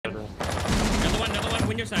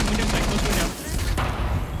Window side, close window.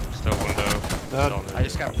 Still window. Dead. Still I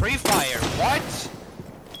just got pre-fire. What?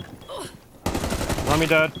 Let me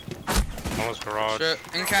dead. almost garage. Shit.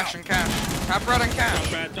 In cash. Top red and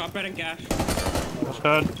cash. Top red and cash. That's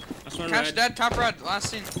dead. That's one Cash red. dead. Top red. Last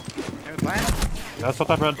scene. Yeah, that's not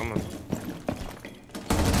that red. Come on.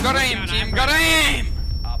 Got aim, team. Got aim.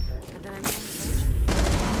 I'm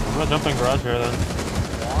gonna jump in garage here then.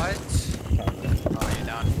 What? Oh, you're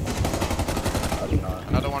down.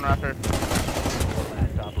 Another one rapper.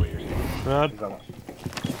 Red.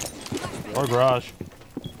 Or garage.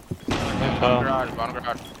 Bottom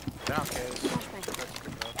garage. Down, kids.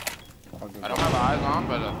 I don't have eyes on,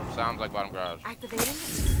 but it sounds like bottom garage. Activating.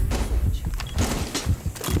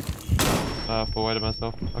 Full weight of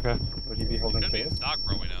myself. Okay. Would he be holding Could be in case? stock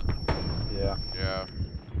probably now. Yeah. Yeah.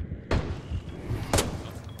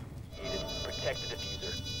 Protect the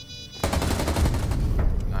diffuser.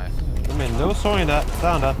 Nice. I mean, no slowing that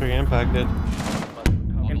sound after you impacted.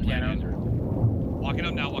 In piano. Walking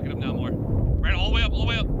up now more. Right, all the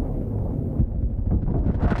way up.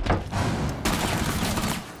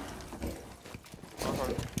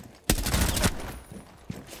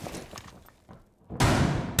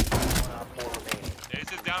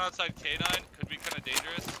 Ace is down outside K9, could be kind of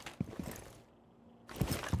dangerous.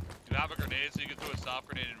 You have a grenade, so you can throw a soft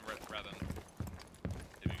grenade and grab him.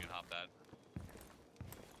 If you can hop that.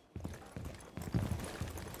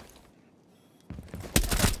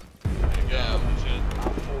 There you go, shit.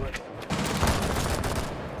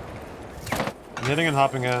 I'm hitting and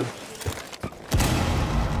hopping in.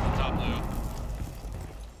 Top blue.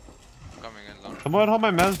 Coming in long. Someone hold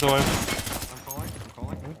my men's door. I'm calling.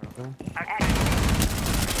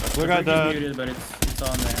 Blue guy dead. Muted, but it's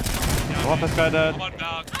on there. Off this guy dead. Come on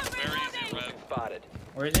back, very easy, Rev. Spotted.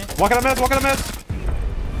 Where is he? Walking on mids.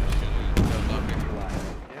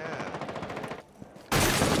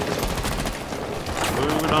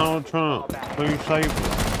 Blue Donald Trump. Please save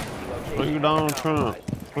us. Blue Donald Trump.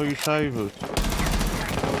 Please save us.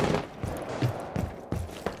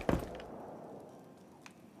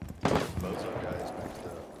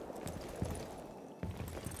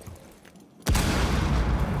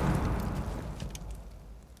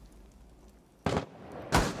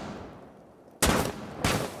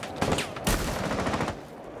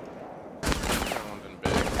 Everyone's in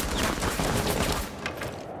big.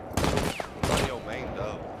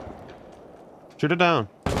 Shoot it down.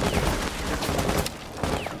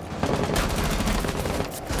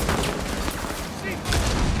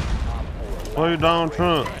 Please Donald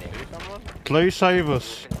Trump. Please save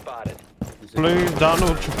us. Spotted. Please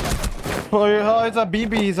Donald Trump. Please, oh, it's a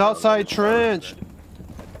BB. He's outside trench.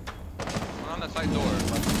 One on the side door.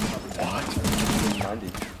 90.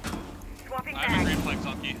 I have a green flank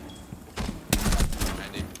on key.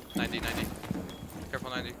 90. Careful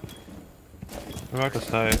 90. I'm back to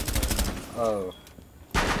stay. Oh.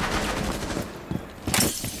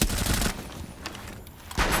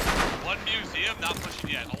 One museum, not pushing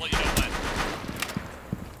yet. I'll let you know when.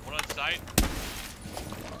 One on site,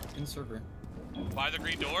 In server. by the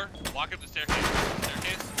green door. Walk up the staircase.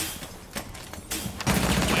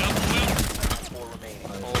 Way up. 4 remaining.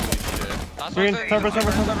 Holy shit. Last Green, one's in. server.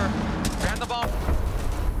 Ran the bomb.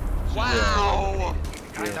 Wow.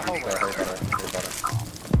 Way better.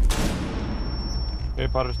 Okay,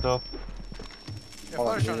 Potter still. Yeah, Hold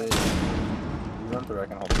on, flash on you it. run through, I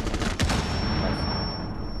can hold it. Nice.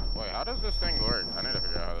 Wait, how does this thing work? I need to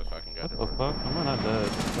figure out how this fucking What gadget the works. fuck? I'm not dead.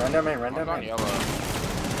 Run down main, One's on yellow.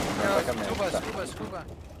 Like a main. Scuba.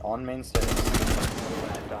 On main stairs.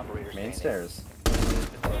 Last operator Main standing. stairs.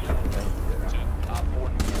 Op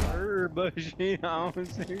 4 Bushy, I don't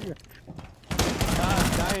see you.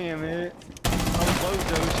 God damn it. Oh,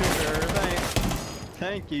 Bozo sugar.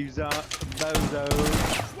 Thank you, Bozo.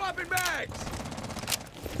 Swapping bags!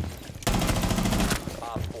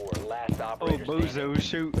 Op 4, last Oh, operator standing. Bozo,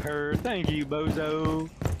 shoot her. Thank you, Bozo.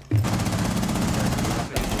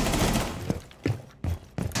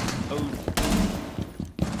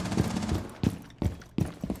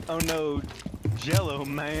 Oh no, Jello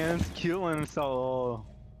man's killing us all.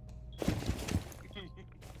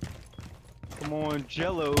 Come on,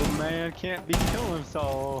 Jello man can't be killing us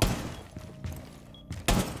all.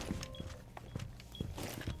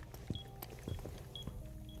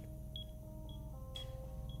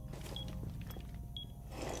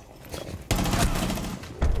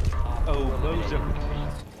 Oh, Bozo.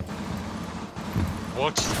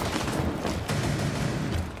 What?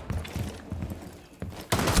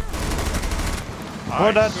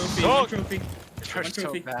 What that? Trophy, Oh. one trophy. You're One so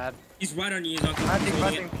trophy. bad. He's right on you, he's on you.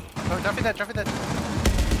 Planting. Drop it dead.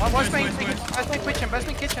 Watch Nice, main. nice, nice. Best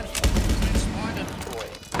main kitchen.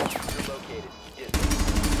 Destroyed.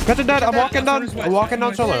 Kitchen dead. I'm walking down. West, I'm walking down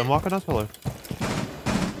west. solar. I'm walking down solar.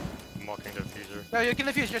 I'm walking diffuser. No, you can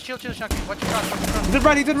defuse. Just chill, Chunky. Watch your cross. He's in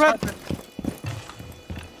red. He's in red.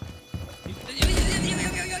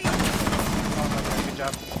 Oh, okay, good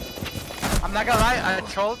job. I'm not gonna lie, I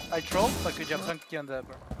trolled, but good job, Chunky on the.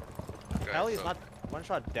 Okay, Kelly's so- not one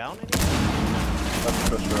shot down anymore? That's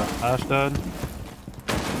for sure. Ash dead.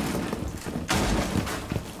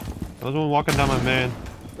 There's one walking down my main.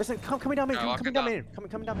 Listen, coming down main, Alright, coming down main, coming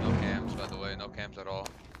down No main. cams, by the way. No cams at all.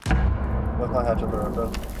 Left my hatch over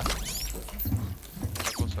open.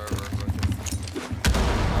 Local server.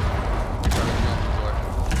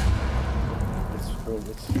 It's cool.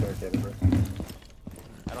 It's barricaded, bro.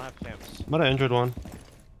 I don't have cams. Might have injured one.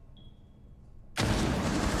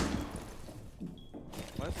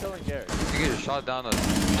 One's still in Garrett. You get shot down.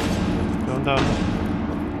 Going down.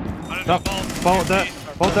 I No, bolt dead.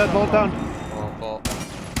 Bolt dead. Bolt down. Fault.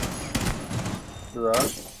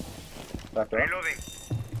 Garage. Back up.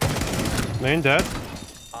 Main dead.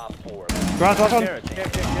 Op 4. Grass last one. Garrett.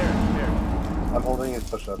 I'm holding his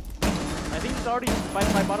push up. I think he's already by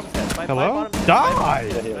bottom step. By Hello? bottom step. Die!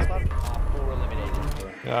 Yeah, here. Op 4 eliminated.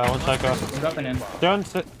 Yeah, one psycho. We're dropping in. They're on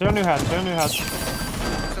new hatch. They're on new hatch.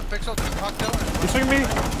 So Pixel, cocktail. You swing me?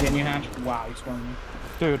 Yeah, new hatch. Wow, he's scoring me.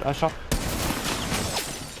 Dude, I shot.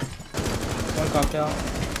 One cocktail.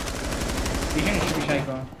 You can shoot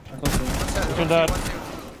Shaiko. I'm close to it. 1-7, You're dead. 1-7,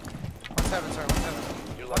 sorry,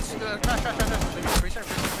 1-7. You're Let's lucky. crash. Reset.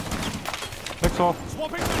 Pixel. I know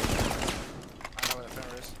where the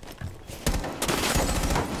fender is.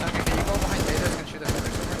 Chunky, can you go behind Data's and shoot the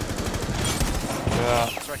fender somewhere?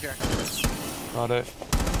 Yeah, It's right here. got it.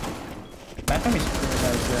 Bathroom is clear,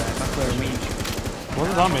 guys. Not clear me.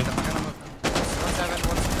 One's on me. I'm gonna move.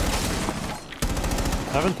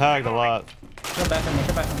 1-7, Haven't tagged a lot. Go bathroom, make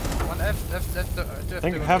a bathroom. 1 F, I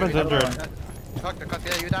think Heaven's injured. Cocktail,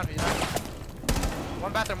 yeah, you down.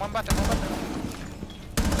 One bathroom. I'm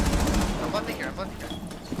blending here.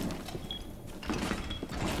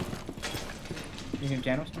 You can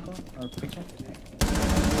Janos Nico? Or picture?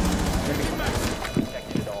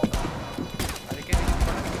 Protected at all times.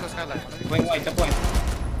 Wait, the point.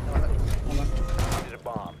 Needed a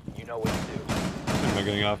bomb. You know what to do. I'm not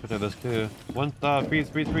getting off into this too. One freeze.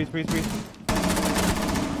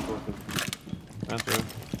 Ran through.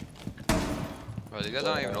 Bro, you guys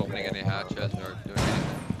aren't even opening any hatches or doing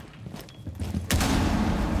anything.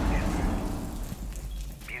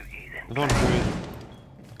 I don't freeze.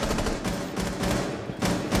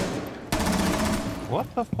 What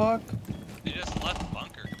the fuck? You just left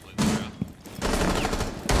bunker completely, bro.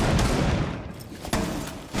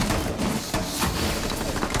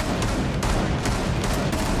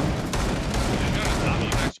 You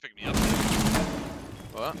can actually pick me up.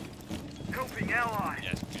 What? Helping ally.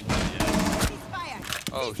 Yes, yeah.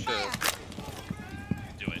 Oh shit.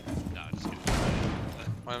 Do it. No, just kidding.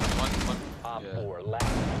 One. Op Yeah. 4. Last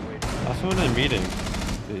operator. I saw him in a meeting.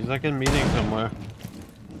 He's like in a meeting somewhere.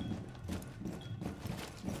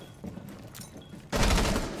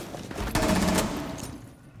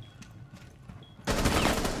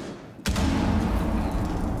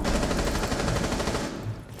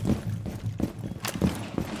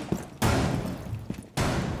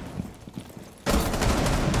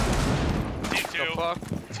 T2. fuck?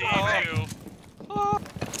 T2.